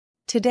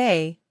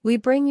Today, we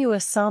bring you a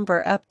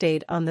somber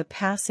update on the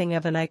passing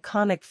of an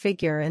iconic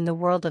figure in the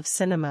world of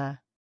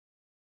cinema.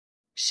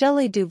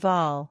 Shelley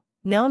Duvall,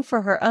 known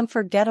for her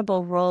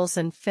unforgettable roles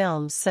in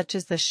films such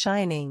as The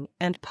Shining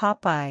and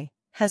Popeye,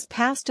 has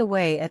passed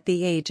away at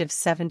the age of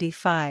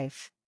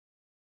 75.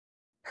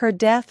 Her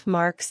death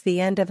marks the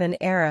end of an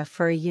era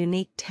for a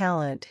unique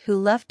talent who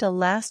left a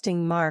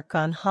lasting mark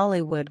on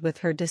Hollywood with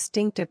her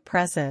distinctive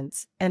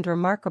presence and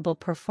remarkable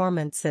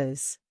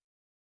performances.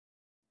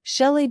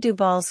 Shelley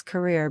Duvall's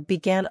career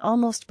began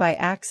almost by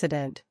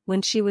accident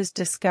when she was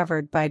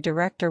discovered by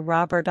director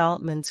Robert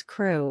Altman's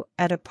crew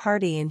at a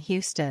party in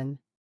Houston.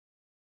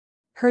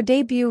 Her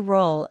debut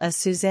role as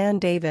Suzanne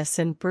Davis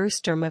in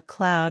Brewster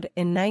McCloud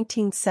in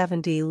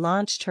 1970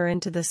 launched her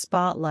into the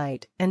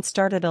spotlight and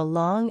started a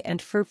long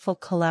and fruitful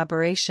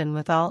collaboration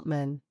with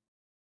Altman.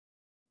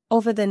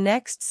 Over the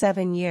next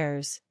 7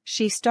 years,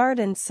 she starred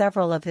in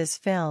several of his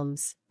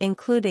films,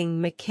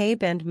 including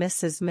McCabe and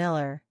Mrs.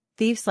 Miller,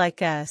 Thieves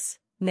Like Us,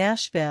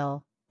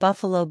 Nashville,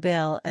 Buffalo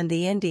Bill and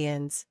the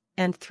Indians,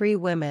 and Three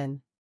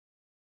Women.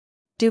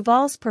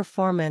 Duvall's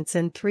performance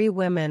in Three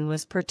Women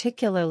was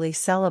particularly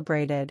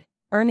celebrated,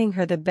 earning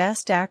her the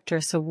Best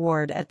Actress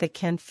award at the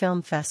Cannes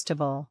Film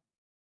Festival.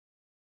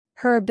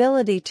 Her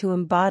ability to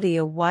embody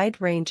a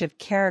wide range of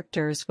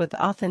characters with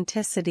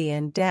authenticity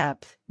and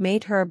depth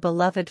made her a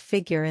beloved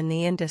figure in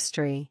the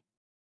industry.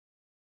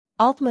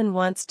 Altman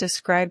once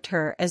described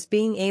her as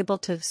being able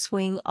to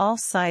swing all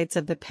sides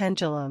of the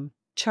pendulum: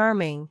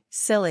 charming,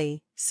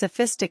 silly,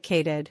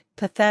 sophisticated,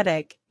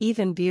 pathetic,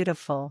 even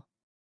beautiful.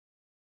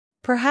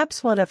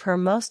 Perhaps one of her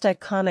most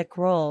iconic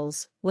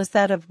roles was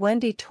that of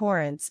Wendy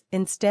Torrance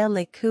in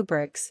Stanley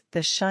Kubrick's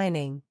The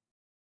Shining.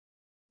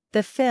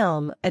 The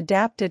film,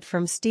 adapted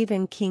from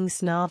Stephen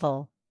King's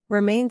novel,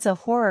 remains a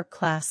horror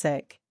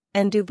classic,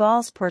 and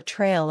Duvall's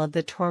portrayal of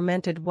the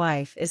tormented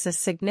wife is a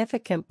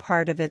significant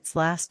part of its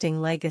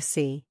lasting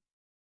legacy.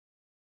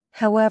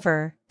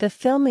 However, the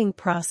filming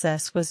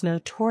process was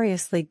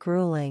notoriously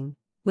grueling,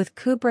 with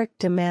Kubrick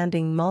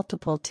demanding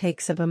multiple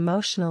takes of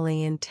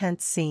emotionally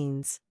intense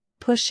scenes,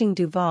 pushing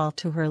Duvall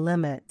to her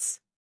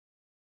limits.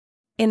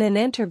 In an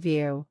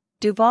interview,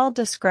 Duvall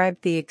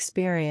described the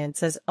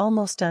experience as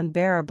almost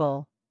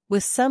unbearable,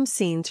 with some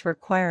scenes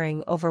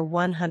requiring over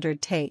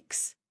 100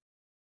 takes.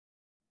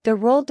 The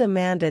role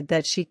demanded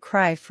that she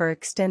cry for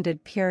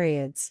extended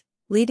periods,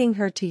 leading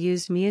her to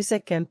use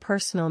music and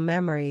personal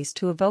memories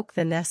to evoke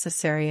the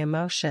necessary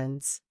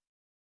emotions.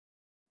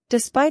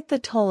 Despite the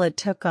toll it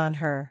took on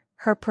her,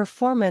 her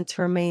performance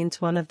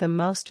remains one of the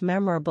most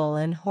memorable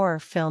in horror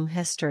film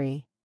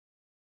history.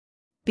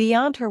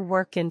 Beyond her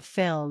work in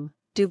film,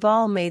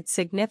 Duvall made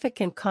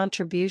significant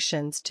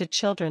contributions to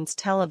children's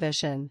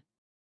television.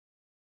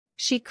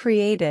 She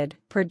created,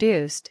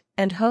 produced,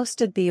 and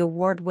hosted the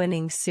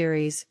award-winning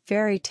series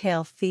Fairy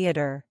Tale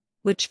Theater,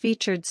 which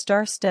featured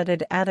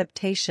star-studded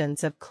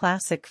adaptations of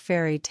classic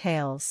fairy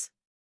tales.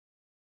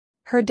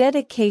 Her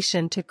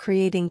dedication to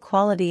creating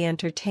quality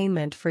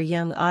entertainment for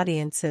young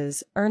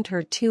audiences earned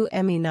her 2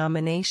 Emmy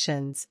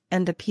nominations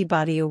and the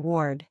Peabody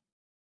Award.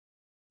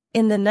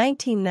 In the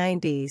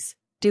 1990s,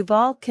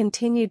 Duvall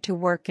continued to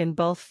work in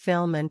both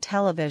film and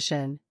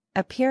television,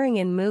 appearing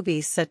in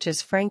movies such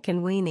as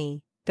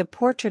Frankenweenie, The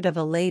Portrait of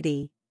a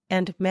Lady,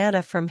 and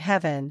Manna from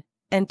Heaven,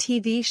 and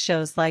TV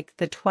shows like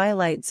The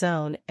Twilight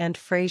Zone and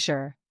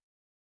Frasier.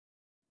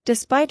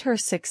 Despite her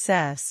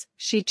success,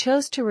 she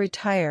chose to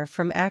retire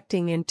from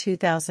acting in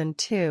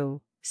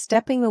 2002,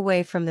 stepping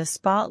away from the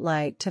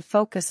spotlight to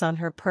focus on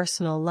her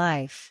personal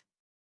life.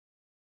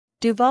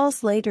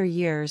 Duvall's later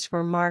years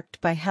were marked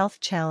by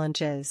health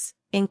challenges,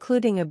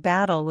 including a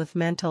battle with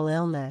mental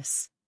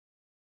illness.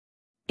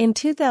 In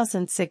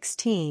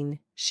 2016,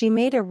 she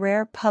made a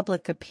rare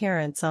public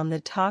appearance on the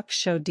talk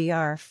show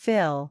Dr.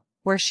 Phil,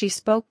 where she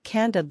spoke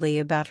candidly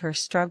about her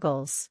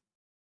struggles.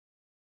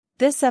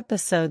 This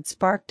episode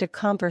sparked a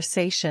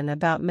conversation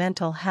about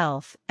mental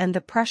health and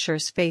the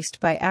pressures faced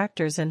by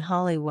actors in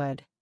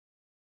Hollywood.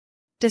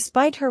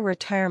 Despite her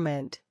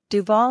retirement,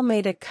 Duvall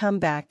made a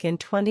comeback in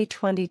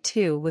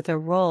 2022 with a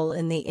role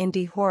in the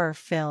indie horror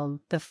film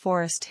The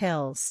Forest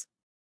Hills.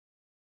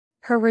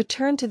 Her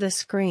return to the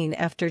screen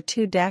after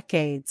 2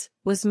 decades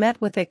was met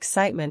with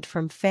excitement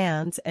from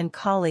fans and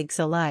colleagues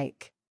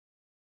alike.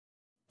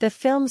 The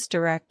film's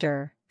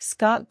director,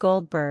 Scott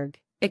Goldberg,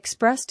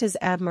 expressed his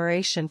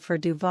admiration for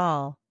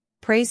Duvall,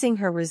 praising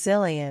her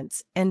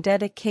resilience and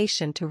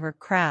dedication to her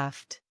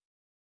craft.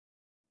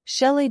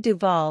 Shelley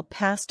Duvall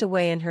passed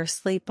away in her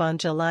sleep on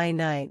July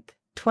 9,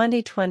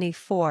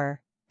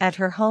 2024, at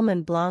her home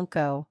in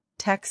Blanco,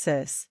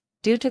 Texas,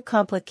 due to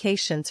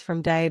complications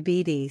from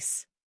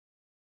diabetes.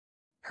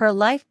 Her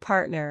life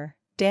partner,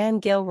 Dan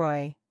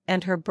Gilroy,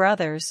 and her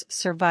brothers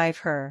survive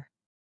her.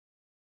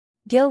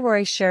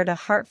 Gilroy shared a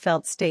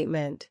heartfelt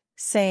statement,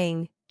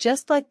 saying,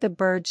 "Just like the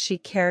birds she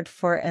cared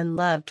for and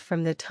loved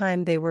from the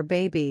time they were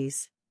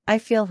babies, I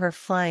feel her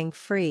flying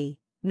free,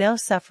 no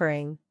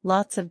suffering,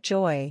 lots of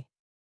joy."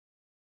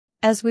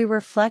 As we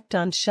reflect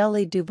on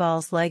Shelley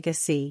Duvall's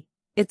legacy,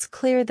 it's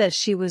clear that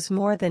she was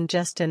more than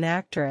just an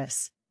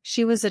actress.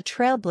 She was a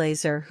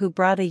trailblazer who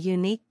brought a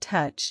unique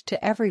touch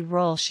to every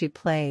role she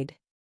played.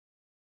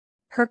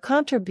 Her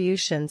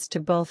contributions to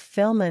both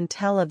film and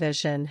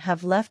television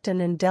have left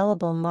an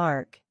indelible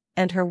mark,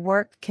 and her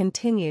work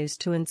continues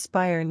to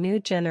inspire new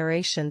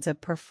generations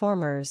of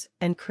performers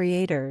and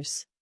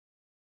creators.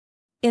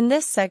 In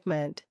this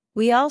segment,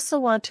 we also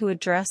want to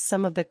address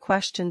some of the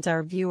questions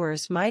our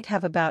viewers might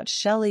have about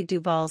Shelley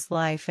Duvall's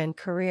life and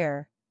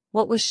career.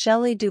 What was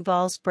Shelley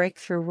Duvall's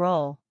breakthrough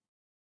role?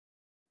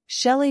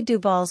 Shelley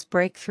Duvall's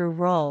breakthrough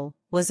role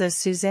was as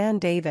Suzanne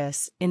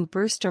Davis in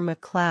Brewster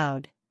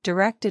McCloud,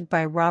 directed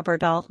by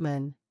Robert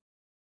Altman.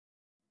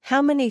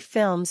 How many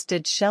films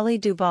did Shelley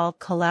Duvall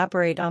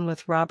collaborate on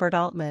with Robert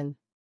Altman?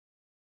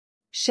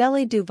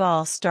 Shelley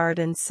Duvall starred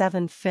in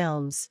 7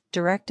 films,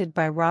 directed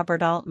by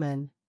Robert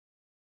Altman.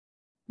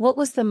 What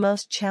was the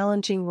most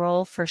challenging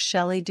role for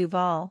Shelley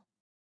Duvall?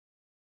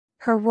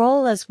 Her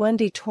role as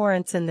Wendy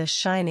Torrance in The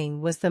Shining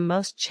was the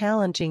most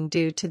challenging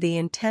due to the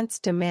intense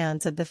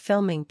demands of the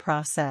filming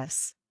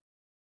process.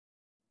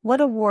 What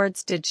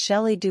awards did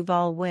Shelley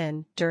Duvall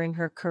win during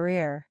her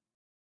career?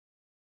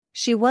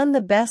 She won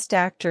the Best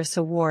Actress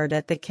award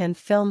at the Cannes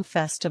Film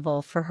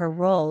Festival for her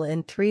role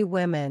in 3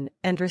 Women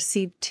and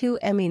received 2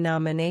 Emmy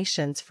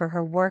nominations for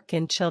her work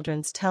in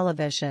children's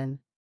television.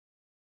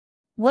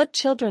 What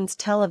children's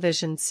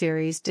television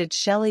series did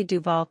Shelley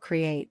Duvall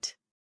create?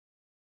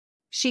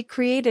 She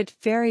created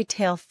Fairy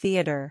Tale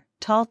Theater,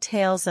 Tall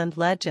Tales and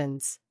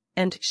Legends,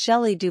 and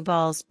Shelley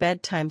Duvall's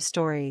Bedtime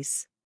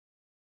Stories.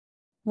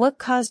 What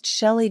caused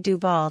Shelley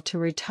Duvall to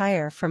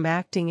retire from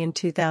acting in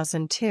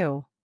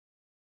 2002?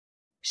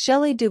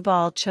 Shelley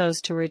Duvall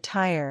chose to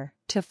retire,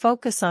 to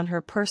focus on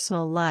her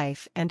personal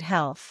life and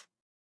health.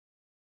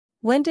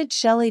 When did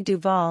Shelley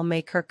Duvall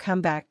make her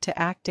comeback to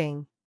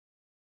acting?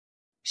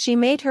 She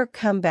made her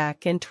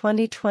comeback in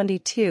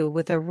 2022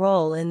 with a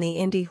role in the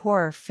indie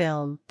horror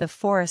film The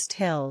Forest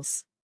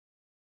Hills.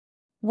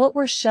 What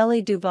were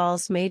Shelley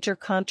Duvall's major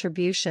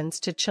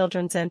contributions to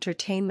children's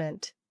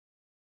entertainment?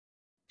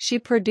 She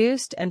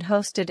produced and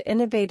hosted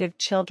innovative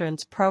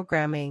children's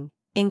programming,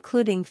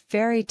 including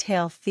Fairy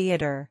Tale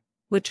Theater,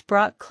 which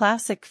brought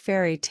classic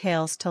fairy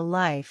tales to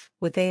life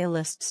with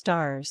A-list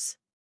stars.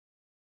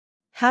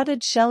 How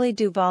did Shelley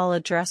Duvall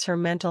address her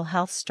mental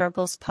health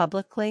struggles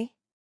publicly?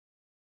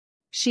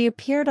 She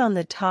appeared on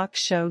the talk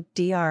show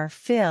Dr.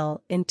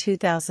 Phil in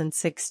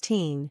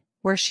 2016,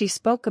 where she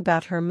spoke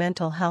about her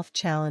mental health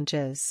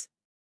challenges.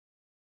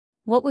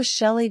 What was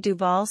Shelley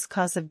Duvall's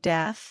cause of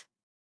death?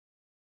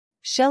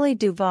 Shelley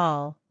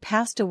Duvall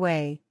passed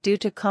away due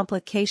to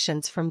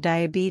complications from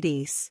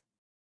diabetes.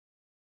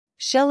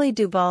 Shelley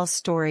Duvall's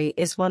story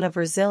is one of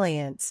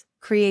resilience,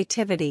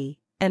 creativity,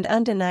 and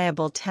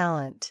undeniable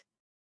talent.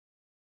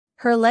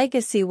 Her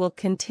legacy will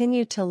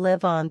continue to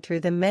live on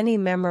through the many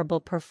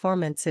memorable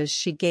performances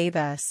she gave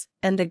us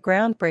and the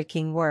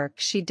groundbreaking work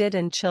she did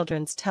in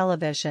children's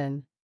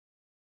television.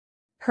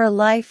 Her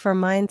life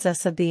reminds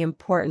us of the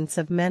importance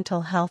of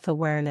mental health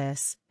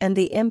awareness and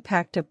the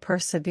impact of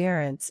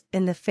perseverance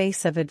in the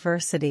face of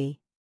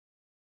adversity.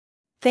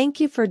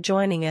 Thank you for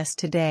joining us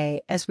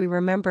today as we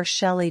remember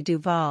Shelley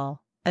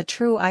Duvall, a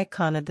true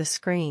icon of the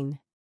screen.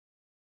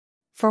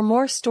 For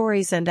more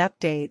stories and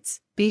updates,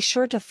 be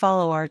sure to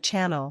follow our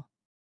channel.